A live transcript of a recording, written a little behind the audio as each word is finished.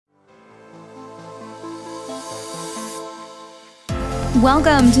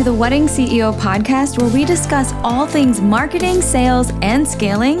Welcome to the Wedding CEO podcast, where we discuss all things marketing, sales, and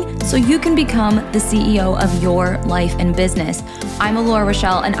scaling so you can become the CEO of your life and business. I'm Laura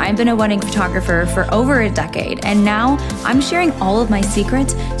Rochelle, and I've been a wedding photographer for over a decade. And now I'm sharing all of my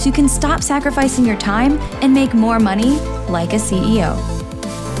secrets so you can stop sacrificing your time and make more money like a CEO.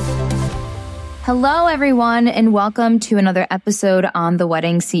 Hello, everyone, and welcome to another episode on the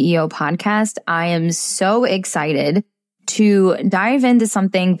Wedding CEO podcast. I am so excited to dive into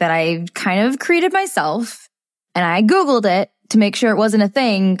something that I kind of created myself, and I Googled it to make sure it wasn't a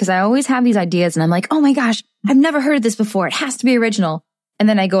thing, because I always have these ideas and I'm like, oh my gosh, I've never heard of this before. It has to be original. And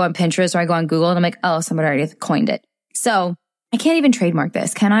then I go on Pinterest or I go on Google and I'm like, oh, somebody already coined it. So I can't even trademark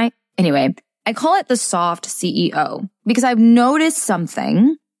this, can I? Anyway, I call it the soft CEO because I've noticed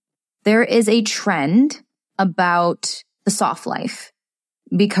something. There is a trend about the soft life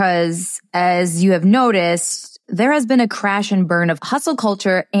because, as you have noticed, there has been a crash and burn of hustle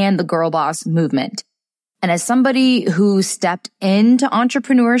culture and the girl boss movement. And as somebody who stepped into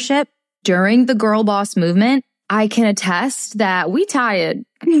entrepreneurship during the girl boss movement, I can attest that we tired.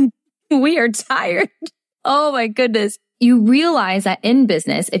 We are tired. Oh my goodness. You realize that in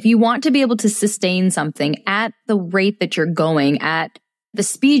business, if you want to be able to sustain something at the rate that you're going, at the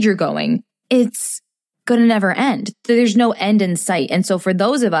speed you're going, it's going to never end. There's no end in sight. And so for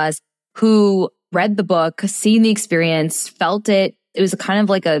those of us who read the book, seen the experience, felt it, it was kind of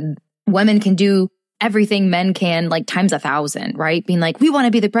like a women can do everything men can, like times 1,000, right? Being like, we want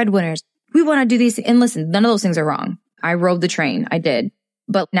to be the breadwinners. We want to do these. And listen, none of those things are wrong. I rode the train. I did.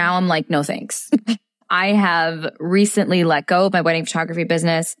 But now I'm like, no, thanks. I have recently let go of my wedding photography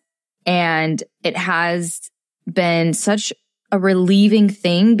business, and it has been such a relieving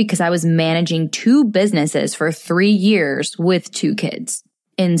thing because I was managing 2 businesses for 3 years with 2 kids.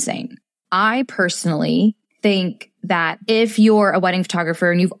 Insane. I personally think that if you're a wedding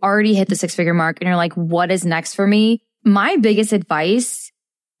photographer and you've already hit the 6-figure mark and you're like, what is next for me? My biggest advice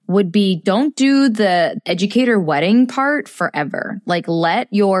would be, don't do the educator wedding part forever. Like, let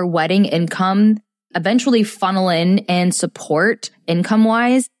your wedding income eventually funnel in and support income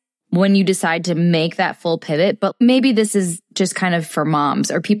wise when you decide to make that full pivot. But maybe this is just kind of for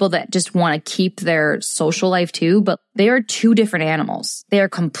moms or people that just want to keep their social life too, but they are 2 different animals. They are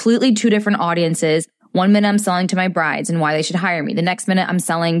completely 2 different audiences. One minute I'm selling to my brides and why they should hire me. The next minute I'm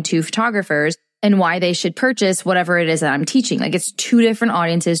selling to photographers and why they should purchase whatever it is that I'm teaching. Like, it's 2 different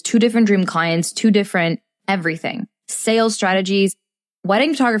audiences, 2 different dream clients, 2 different everything. Sales strategies,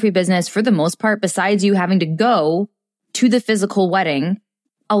 wedding photography business, for the most part, besides you having to go to the physical wedding,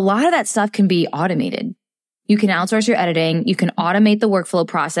 a lot of that stuff can be automated. You can outsource your editing. You can automate the workflow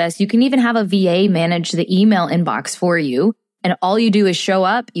process. You can even have a VA manage the email inbox for you. And all you do is show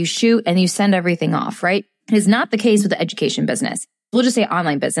up, you shoot, and you send everything off, right? It is not the case with the education business. We'll just say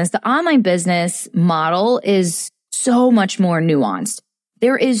online business. The online business model is so much more nuanced.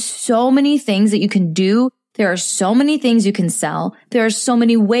 There is so many things that you can do. There are so many things you can sell. There are so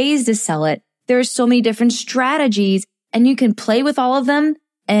many ways to sell it. There are so many different strategies, and you can play with all of them.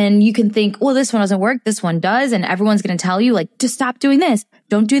 And you can think, well, this one doesn't work. This one does. And everyone's going to tell you, like, just stop doing this.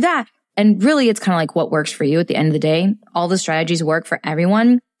 Don't do that. And really, it's kind of like what works for you at the end of the day. All the strategies work for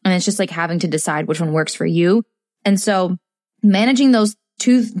everyone. And it's just like having to decide which one works for you. And so managing those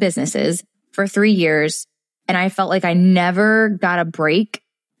 2 businesses for 3 years, and I felt like I never got a break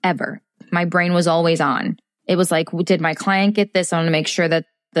ever. My brain was always on. It was like, did my client get this? I want to make sure that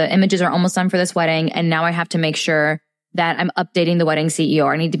the images are almost done for this wedding. And now I have to make sure that I'm updating the wedding CEO,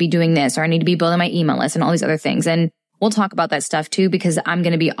 or I need to be doing this, or I need to be building my email list and all these other things. And we'll talk about that stuff too, because I'm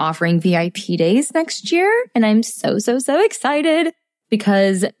going to be offering VIP days next year. And I'm so excited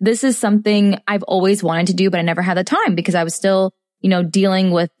because this is something I've always wanted to do, but I never had the time because I was still,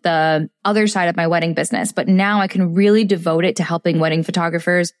 dealing with the other side of my wedding business. But now I can really devote it to helping wedding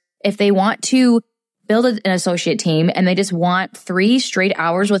photographers. If they want to build an associate team and they just want 3 straight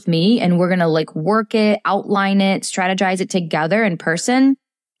hours with me and we're going to like work it, outline it, strategize it together in person,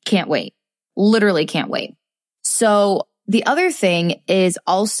 can't wait. Literally can't wait. So the other thing is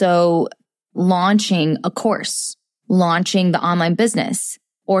also launching a course, launching the online business,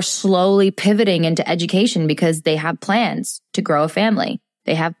 or slowly pivoting into education because they have plans to grow a family.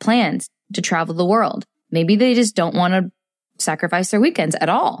 They have plans to travel the world. Maybe they just don't want to sacrifice their weekends at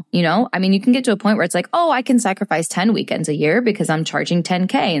all. You can get to a point where it's like, oh, I can sacrifice 10 weekends a year because I'm charging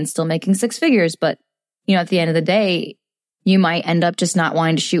 10K and still making 6 figures. But, at the end of the day, you might end up just not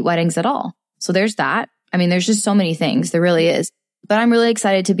wanting to shoot weddings at all. So there's that. There's just so many things. There really is. But I'm really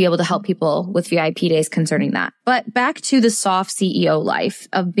excited to be able to help people with VIP days concerning that. But back to the soft CEO life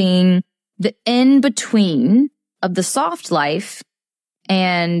of being the in-between of the soft life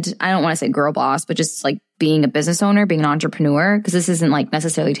And I don't want to say girl boss, but just like being a business owner, being an entrepreneur, because this isn't like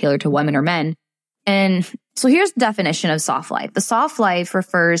necessarily tailored to women or men. And so here's the definition of soft life. The soft life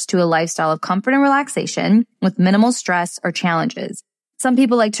refers to a lifestyle of comfort and relaxation with minimal stress or challenges. Some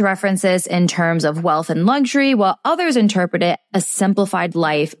people like to reference this in terms of wealth and luxury, while others interpret it as simplified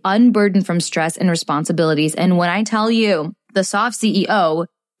life, unburdened from stress and responsibilities. And when I tell you the soft CEO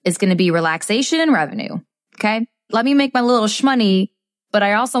is going to be relaxation and revenue, okay? Let me make my little shmoney, but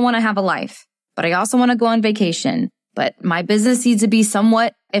I also want to have a life, but I also want to go on vacation. But my business needs to be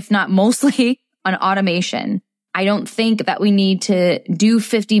somewhat, if not mostly, on automation. I don't think that we need to do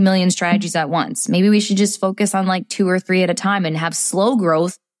 50 million strategies at once. Maybe we should just focus on like 2 or 3 at a time and have slow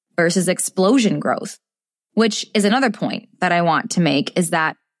growth versus explosion growth, which is another point that I want to make, is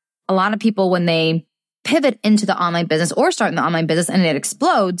that a lot of people, when they pivot into the online business or start in the online business and it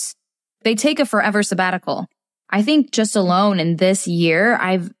explodes, they take a forever sabbatical. I think just alone in this year,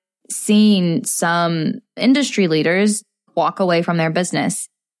 I've seen some industry leaders walk away from their business.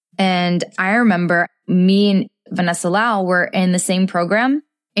 And I remember me and Vanessa Lau were in the same program,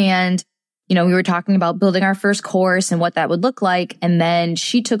 and, we were talking about building our first course and what that would look like. And then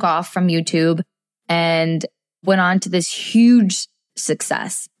she took off from YouTube and went on to this huge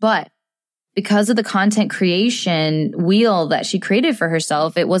success. But because of the content creation wheel that she created for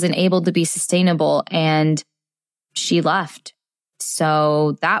herself, it wasn't able to be sustainable, and she left.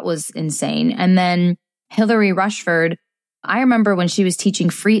 So that was insane. And then Hillary Rushford, I remember when she was teaching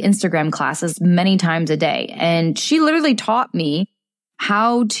free Instagram classes many times a day, and she literally taught me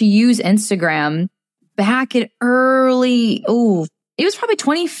how to use Instagram back at it was probably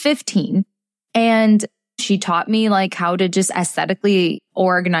 2015. And she taught me like how to just aesthetically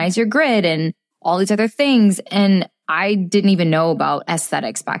organize your grid and all these other things. And I didn't even know about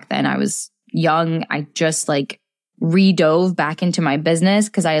aesthetics back then. I was young. I just like redove back into my business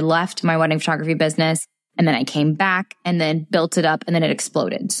because I left my wedding photography business. And then I came back and then built it up, and then it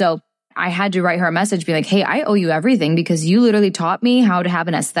exploded. So I had to write her a message, be like, hey, I owe you everything because you literally taught me how to have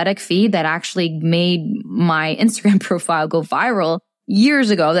an aesthetic feed that actually made my Instagram profile go viral years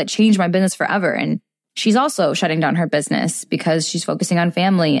ago, that changed my business forever. And she's also shutting down her business because she's focusing on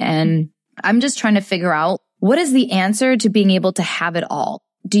family. And I'm just trying to figure out, what is the answer to being able to have it all?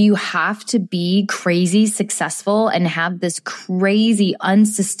 Do you have to be crazy successful and have this crazy,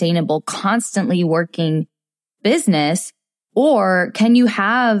 unsustainable, constantly working business? Or can you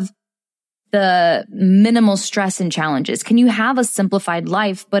have the minimal stress and challenges? Can you have a simplified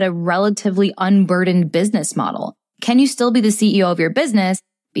life, but a relatively unburdened business model? Can you still be the CEO of your business,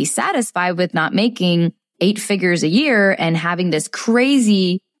 be satisfied with not making 8 figures a year and having this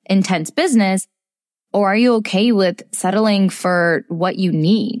crazy, intense business? Or are you okay with settling for what you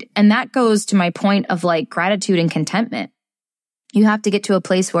need? And that goes to my point of like gratitude and contentment. You have to get to a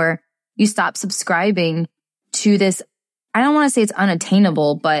place where you stop subscribing to this. I don't want to say it's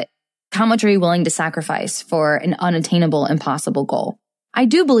unattainable, but how much are you willing to sacrifice for an unattainable, impossible goal? I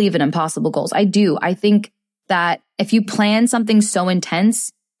do believe in impossible goals. I do. I think that if you plan something so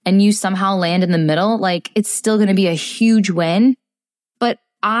intense and you somehow land in the middle, like it's still going to be a huge win. But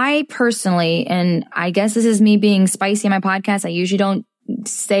I personally, and I guess this is me being spicy in my podcast, I usually don't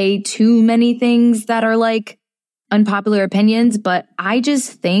say too many things that are like unpopular opinions, but I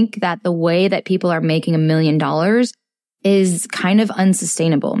just think that the way that people are making $1 million is kind of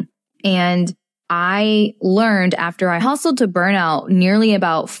unsustainable. And I learned after I hustled to burnout nearly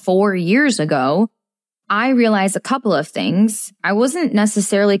about 4 years ago, I realized a couple of things. I wasn't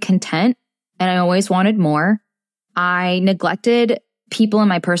necessarily content, and I always wanted more. I neglected people in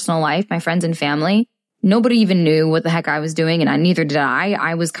my personal life, my friends and family. Nobody even knew what the heck I was doing, and neither did I.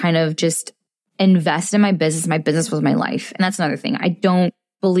 I was kind of just invested in my business. My business was my life. And that's another thing. I don't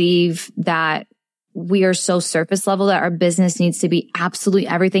believe that we are so surface level that our business needs to be absolutely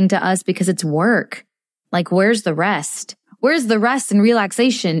everything to us because it's work. Like, where's the rest? Where's the rest and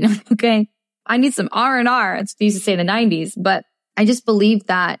relaxation? Okay. I need some R&R. That's what they used to say in the 90s. But I just believe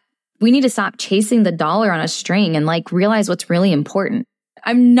that we need to stop chasing the dollar on a string and like realize what's really important.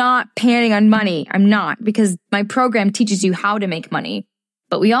 I'm not panning on money. I'm not, because my program teaches you how to make money,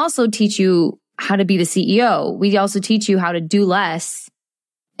 but we also teach you how to be the CEO. We also teach you how to do less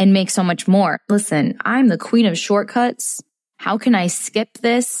and make so much more. Listen, I'm the queen of shortcuts. How can I skip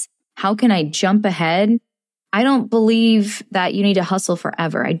this? How can I jump ahead? I don't believe that you need to hustle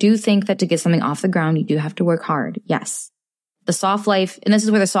forever. I do think that to get something off the ground, you do have to work hard. Yes. The soft life, and this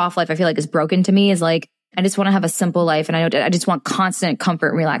is where the soft life I feel like is broken to me, is like, I just want to have a simple life, and I just want constant comfort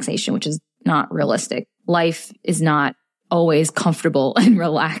and relaxation, which is not realistic. Life is not always comfortable and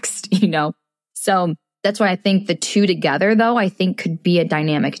relaxed, So that's why I think the two together, though, I think could be a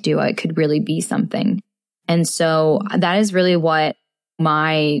dynamic duo. It could really be something. And so that is really what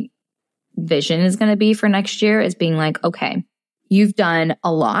my vision is going to be for next year, is being like, okay, you've done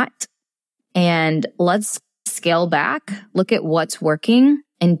a lot and let's scale back, look at what's working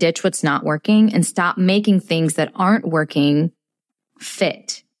and ditch what's not working, and stop making things that aren't working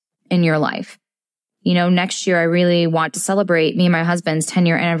fit in your life. You know, next year, I really want to celebrate me and my husband's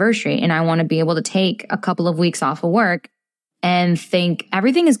 10-year anniversary. And I want to be able to take a couple of weeks off of work and think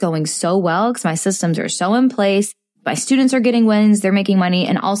everything is going so well because my systems are so in place. My students are getting wins. They're making money.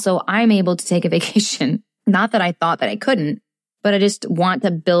 And also I'm able to take a vacation. Not that I thought that I couldn't, but I just want to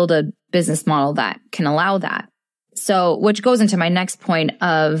build a business model that can allow that. So, which goes into my next point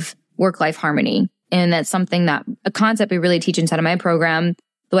of work-life harmony. And that's something that a concept we really teach inside of my program,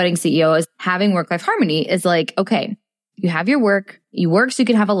 The Wedding CEO, is having work-life harmony is like, okay, you have your work, you work so you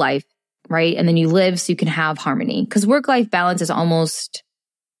can have a life, right? And then you live so you can have harmony. Because work-life balance is almost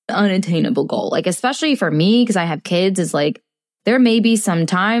an unattainable goal. Like, especially for me, because I have kids, is like, there may be some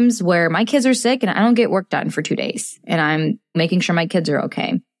times where my kids are sick and I don't get work done for 2 days. And I'm making sure my kids are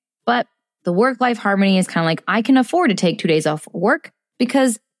okay. But the work-life harmony is kind of like, I can afford to take 2 days off work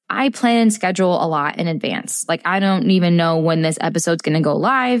because I plan and schedule a lot in advance. Like, I don't even know when this episode's going to go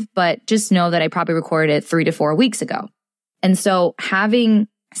live, but just know that I probably recorded it 3 to 4 weeks ago. And so having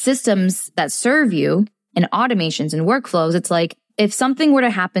systems that serve you and automations and workflows, it's like, if something were to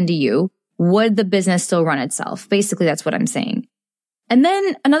happen to you, would the business still run itself? Basically, that's what I'm saying. And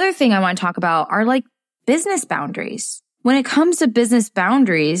then another thing I want to talk about are like business boundaries. When it comes to business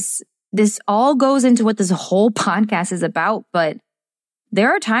boundaries, this all goes into what this whole podcast is about, but there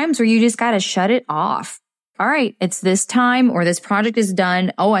are times where you just got to shut it off. All right, it's this time, or this project is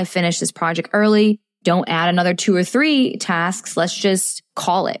done. Oh, I finished this project early. Don't add another 2 or 3 tasks. Let's just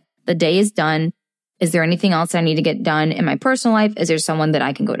call it. The day is done. Is there anything else I need to get done in my personal life? Is there someone that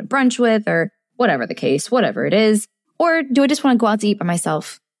I can go to brunch with, or whatever the case, whatever it is? Or do I just want to go out to eat by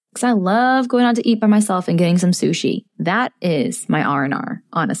myself? Because I love going out to eat by myself and getting some sushi. That is my R&R,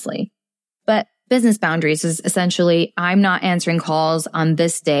 honestly. But business boundaries is essentially, I'm not answering calls on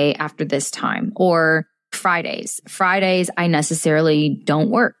this day after this time, or Fridays. Fridays, I necessarily don't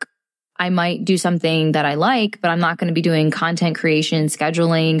work. I might do something that I like, but I'm not going to be doing content creation,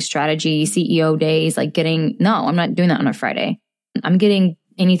 scheduling, strategy, CEO days, no, I'm not doing that on a Friday. I'm getting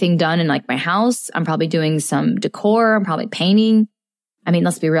anything done in like my house. I'm probably doing some decor. I'm probably painting. I mean,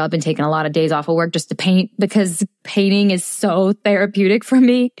 let's be real. I've been taking a lot of days off of work just to paint because painting is so therapeutic for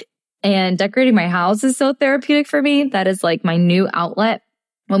me. And decorating my house is so therapeutic for me. That is like my new outlet.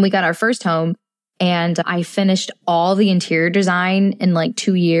 When we got our first home and I finished all the interior design in like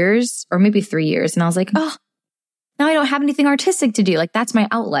 2 years or maybe 3 years. And I was like, oh, now I don't have anything artistic to do. Like, that's my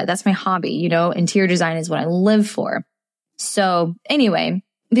outlet. That's my hobby. You know, interior design is what I live for. So anyway,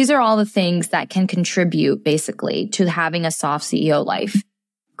 these are all the things that can contribute basically to having a soft CEO life.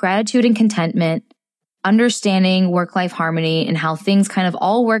 Gratitude and contentment, understanding work-life harmony and how things kind of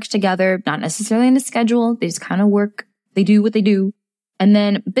all work together, not necessarily in a schedule. They just kind of work. They do what they do. And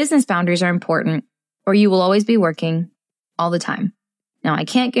then business boundaries are important, or you will always be working all the time. Now, I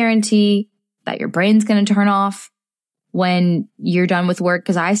can't guarantee that your brain's going to turn off when you're done with work,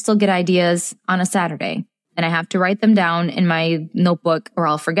 because I still get ideas on a Saturday and I have to write them down in my notebook or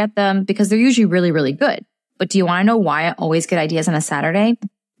I'll forget them because they're usually really, really good. But do you want to know why I always get ideas on a Saturday?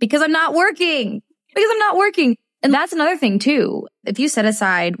 Because I'm not working. And that's another thing too. If you set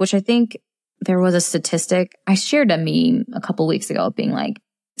aside, which I think there was a statistic, I shared a meme a couple weeks ago being like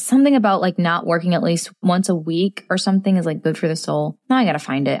something about like not working at least once a week or something is like good for the soul. Now I got to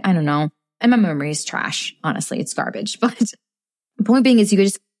find it. I don't know. And my memory is trash. Honestly, it's garbage. But the point being is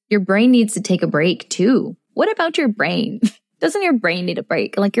your brain needs to take a break too. What about your brain? Doesn't your brain need a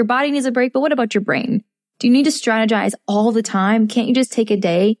break? Like, your body needs a break, but what about your brain? Do you need to strategize all the time? Can't you just take a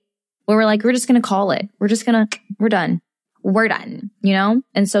day where we're just going to call it? We're done. We're done, you know?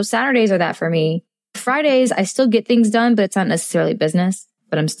 And so Saturdays are that for me. Fridays, I still get things done, but it's not necessarily business,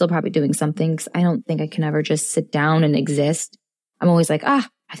 but I'm still probably doing something because I don't think I can ever just sit down and exist. I'm always like, I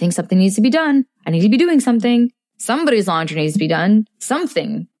think something needs to be done. I need to be doing something. Somebody's laundry needs to be done.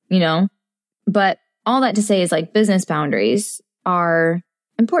 Something, you know? But all that to say is like business boundaries are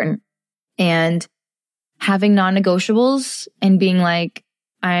important, and having non-negotiables and being like,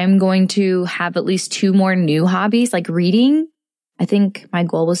 I'm going to have at least 2 more new hobbies, like reading. I think my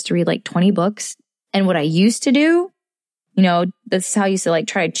goal was to read like 20 books. And what I used to do, you know, this is how I used to like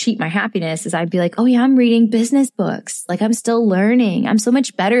try to cheat my happiness, is I'd be like, oh yeah, I'm reading business books. Like, I'm still learning. I'm so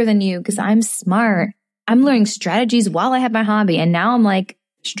much better than you because I'm smart. I'm learning strategies while I have my hobby. And now I'm like,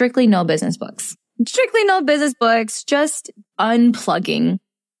 strictly no business books. strictly no business books, just unplugging,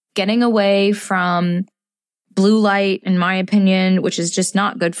 getting away from blue light, in my opinion, which is just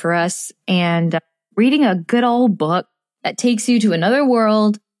not good for us, and reading a good old book that takes you to another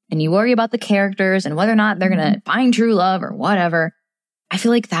world and you worry about the characters and whether or not they're going to find true love or whatever. I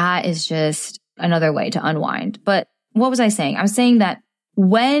feel like that is just another way to unwind. But what was I saying? I was saying that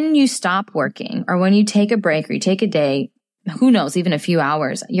when you stop working or when you take a break or you take a day, who knows, even a few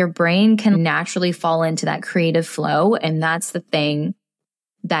hours, your brain can naturally fall into that creative flow. And that's the thing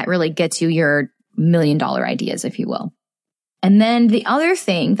that really gets you your $1 million ideas, if you will. And then the other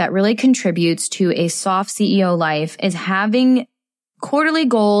thing that really contributes to a soft CEO life is having quarterly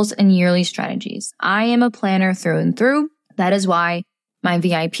goals and yearly strategies. I am a planner through and through. That is why my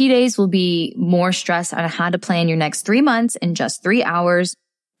VIP days will be more stressed on how to plan your next 3 months in just 3 hours.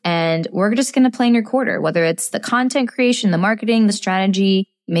 And we're just going to plan your quarter, whether it's the content creation, the marketing, the strategy.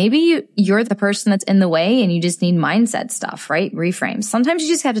 Maybe you're the person that's in the way and you just need mindset stuff, right? Reframes. Sometimes you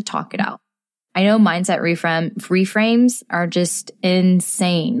just have to talk it out. I know mindset reframes are just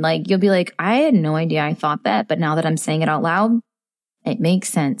insane. Like you'll be like, I had no idea I thought that, but now that I'm saying it out loud, it makes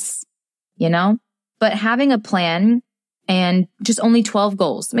sense, you know? But having a plan and just only 12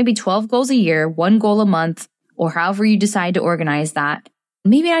 goals, maybe 12 goals a year, 1 goal a month, or however you decide to organize that.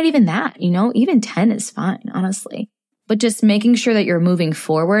 Maybe not even that, you know, even 10 is fine, honestly. But just making sure that you're moving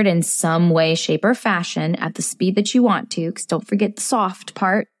forward in some way, shape, or fashion at the speed that you want to, because don't forget the soft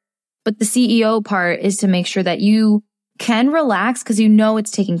part. But the CEO part is to make sure that you can relax because you know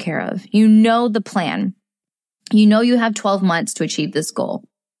it's taken care of. You know the plan. You know you have 12 months to achieve this goal.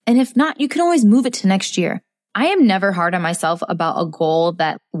 And if not, you can always move it to next year. I am never hard on myself about a goal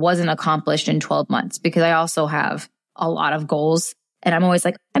that wasn't accomplished in 12 months because I also have a lot of goals. And I'm always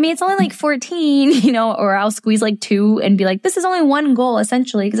like, I mean, it's only like 14, you know, or I'll squeeze like 2 and be like, this is only 1 goal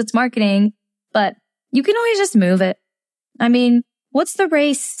essentially because it's marketing. But you can always just move it. I mean, what's the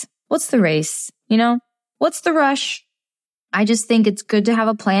race? What's the race? You know, what's the rush? I just think it's good to have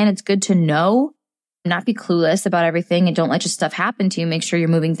a plan. It's good to know, not be clueless about everything and don't let just stuff happen to you. Make sure you're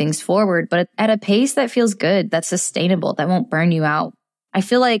moving things forward, but at a pace that feels good, that's sustainable, that won't burn you out. I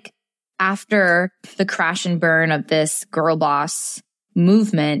feel like after the crash and burn of this girl boss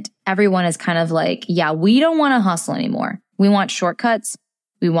movement, everyone is kind of like, yeah, we don't want to hustle anymore. We want shortcuts.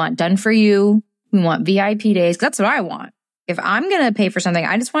 We want done for you. We want VIP days. That's what I want. If I'm going to pay for something,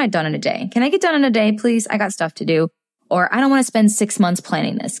 I just want it done in a day. Can I get done in a day, please? I got stuff to do. Or I don't want to spend 6 months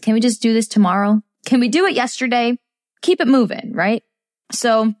planning this. Can we just do this tomorrow? Can we do it yesterday? Keep it moving, right?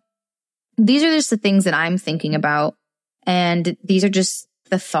 So these are just the things that I'm thinking about. And these are just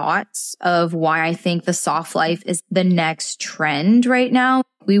the thoughts of why I think the soft life is the next trend right now.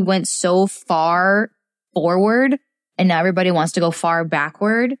 We went so far forward and now everybody wants to go far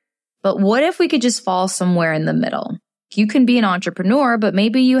backward. But what if we could just fall somewhere in the middle? You can be an entrepreneur, but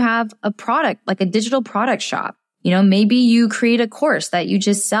maybe you have a product, like a digital product shop. You know, maybe you create a course that you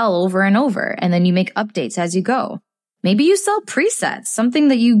just sell over and over, and then you make updates as you go. Maybe you sell presets, something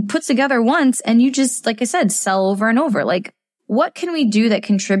that you put together once and you just, like I said, sell over and over. Like, what can we do that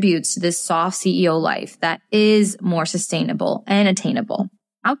contributes to this soft CEO life that is more sustainable and attainable?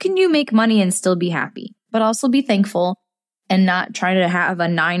 How can you make money and still be happy, but also be thankful and not try to have a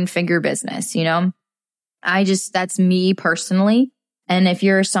 9-figure business, you know? That's me personally. And if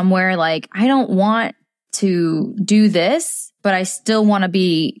you're somewhere like, I don't want to do this, but I still want to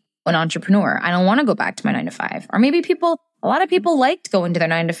be an entrepreneur. I don't want to go back to my 9 to 5. Or maybe a lot of people liked going to their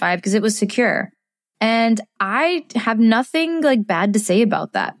 9 to 5 because it was secure. And I have nothing like bad to say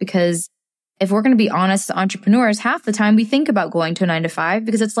about that, because if we're going to be honest as entrepreneurs, half the time we think about going to a 9 to 5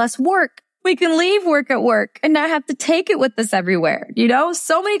 because it's less work. We can leave work at work and not have to take it with us everywhere. You know,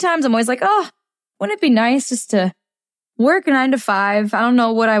 so many times I'm always like, oh, wouldn't it be nice just to work a 9 to 5? I don't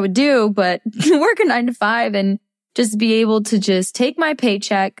know what I would do, but work a 9 to 5 and just be able to just take my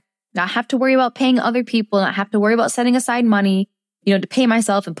paycheck, not have to worry about paying other people, not have to worry about setting aside money, you know, to pay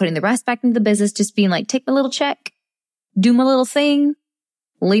myself and putting the rest back into the business, just being like, take my little check, do my little thing,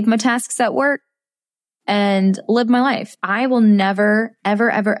 leave my tasks at work, and live my life. I will never, ever,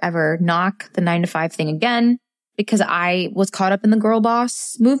 ever, ever knock the 9 to 5 thing again, because I was caught up in the girl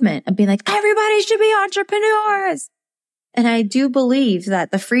boss movement of being like, everybody should be entrepreneurs. And I do believe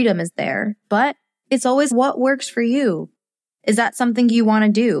that the freedom is there, but it's always what works for you. Is that something you want to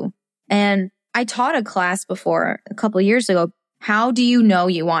do? And I taught a class before a couple of years ago. How do you know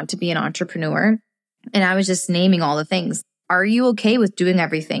you want to be an entrepreneur? And I was just naming all the things. Are you okay with doing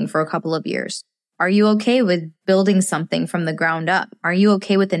everything for a couple of years? Are you okay with building something from the ground up? Are you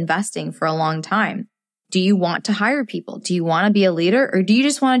okay with investing for a long time? Do you want to hire people? Do you want to be a leader, or do you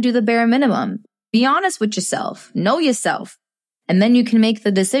just want to do the bare minimum? Be honest with yourself, know yourself, and then you can make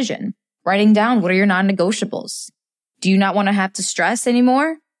the decision. Writing down, what are your non-negotiables? Do you not want to have to stress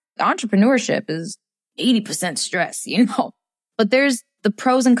anymore? Entrepreneurship is 80% stress, but there's the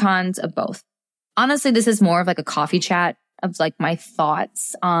pros and cons of both. Honestly, this is more of like a coffee chat of like my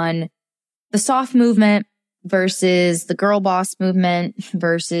thoughts on the soft movement versus the girl boss movement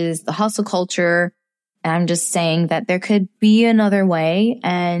versus the hustle culture. And I'm just saying that there could be another way,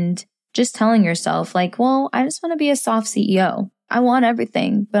 and just telling yourself like, well, I just want to be a soft CEO. I want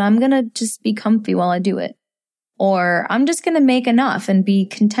everything, but I'm going to just be comfy while I do it. Or I'm just going to make enough and be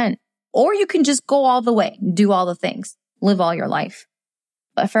content. Or you can just go all the way, do all the things, live all your life.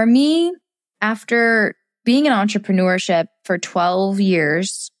 But for me, after being in entrepreneurship for 12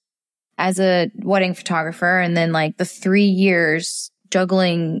 years as a wedding photographer, and then like the 3 years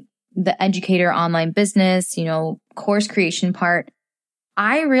juggling the educator online business, course creation part,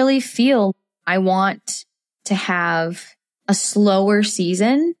 I really feel I want to have a slower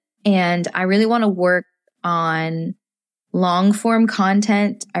season, and I really want to work on long form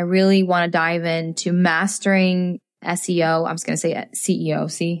content. I really want to dive into mastering SEO. I was going to say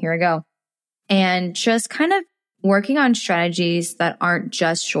CEO. See, here I go. And just kind of working on strategies that aren't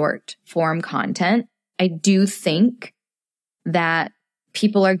just short form content. I do think that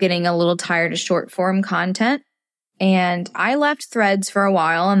people are getting a little tired of short form content. And I left Threads for a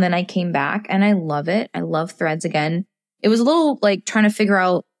while, and then I came back and I love it. I love Threads again. It was a little like trying to figure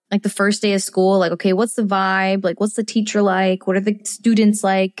out like the first day of school, like, okay, what's the vibe? Like, what's the teacher like? What are the students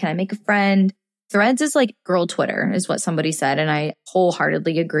like? Can I make a friend? Threads is like girl Twitter is what somebody said. And I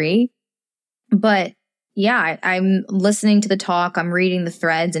wholeheartedly agree. But yeah, I'm listening to the talk. I'm reading the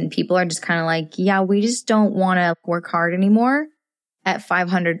threads, and people are just kind of like, yeah, we just don't want to work hard anymore at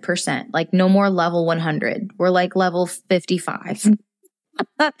 500%. Like no more level 100. We're like level 55.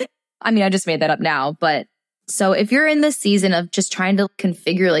 I mean, I just made that up now, but so if you're in this season of just trying to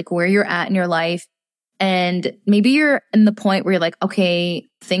configure like where you're at in your life, and maybe you're in the point where you're like, okay,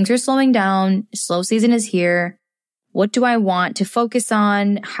 things are slowing down. Slow season is here. What do I want to focus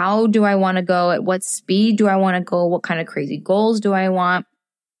on? How do I want to go? At what speed do I want to go? What kind of crazy goals do I want?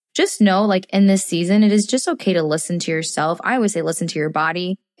 Just know, like in this season, it is just okay to listen to yourself. I always say listen to your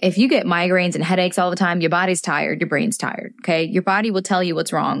body. If you get migraines and headaches all the time, your body's tired, your brain's tired, okay? Your body will tell you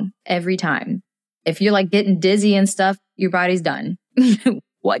what's wrong every time. If you're like getting dizzy and stuff, your body's done.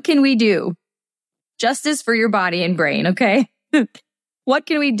 What can we do? Justice for your body and brain, okay? What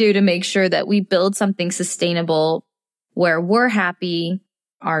can we do to make sure that we build something sustainable where we're happy,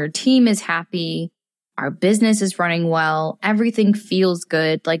 our team is happy, our business is running well, everything feels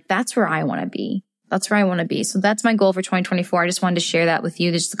good? Like that's where I want to be. That's where I want to be. So that's my goal for 2024. I just wanted to share that with you.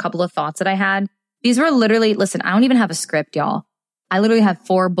 There's just a couple of thoughts that I had. These were literally, listen, I don't even have a script, y'all. I literally have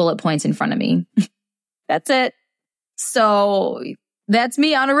 4 bullet points in front of me. That's it. So that's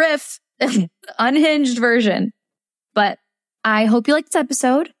me on a riff, unhinged version. But I hope you liked this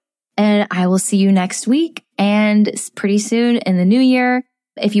episode, and I will see you next week and pretty soon in the new year.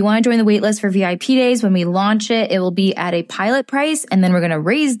 If you want to join the waitlist for VIP days, when we launch it, it will be at a pilot price, and then we're going to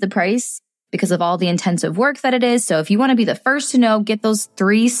raise the price because of all the intensive work that it is. So if you want to be the first to know, get those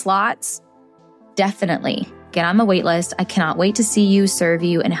 3 slots, definitely get on the waitlist. I cannot wait to see you, serve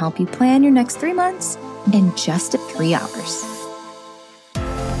you, and help you plan your next 3 months in just 3 hours.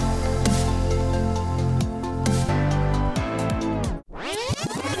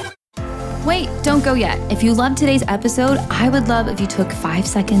 Wait, don't go yet. If you loved today's episode, I would love if you took 5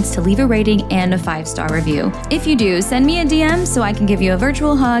 seconds to leave a rating and a 5-star review. If you do, send me a DM so I can give you a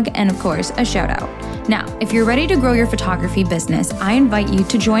virtual hug and, of course, a shout out. Now, if you're ready to grow your photography business, I invite you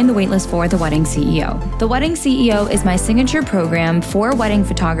to join the waitlist for The Wedding CEO. The Wedding CEO is my signature program for wedding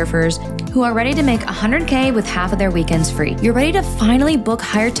photographers who are ready to make $100K with half of their weekends free. You're ready to finally book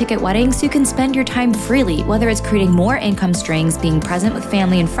higher ticket weddings so you can spend your time freely, whether it's creating more income streams, being present with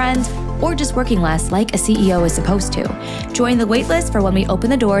family and friends, or just working less like a CEO is supposed to. Join the waitlist for when we open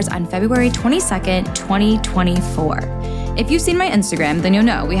the doors on February 22nd, 2024. If you've seen my Instagram, then you'll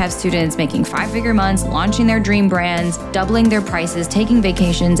know we have students making 5-figure months, launching their dream brands, doubling their prices, taking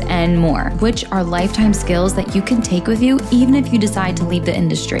vacations, and more, which are lifetime skills that you can take with you even if you decide to leave the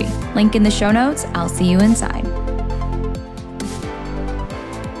industry. Link in the show notes. I'll see you inside.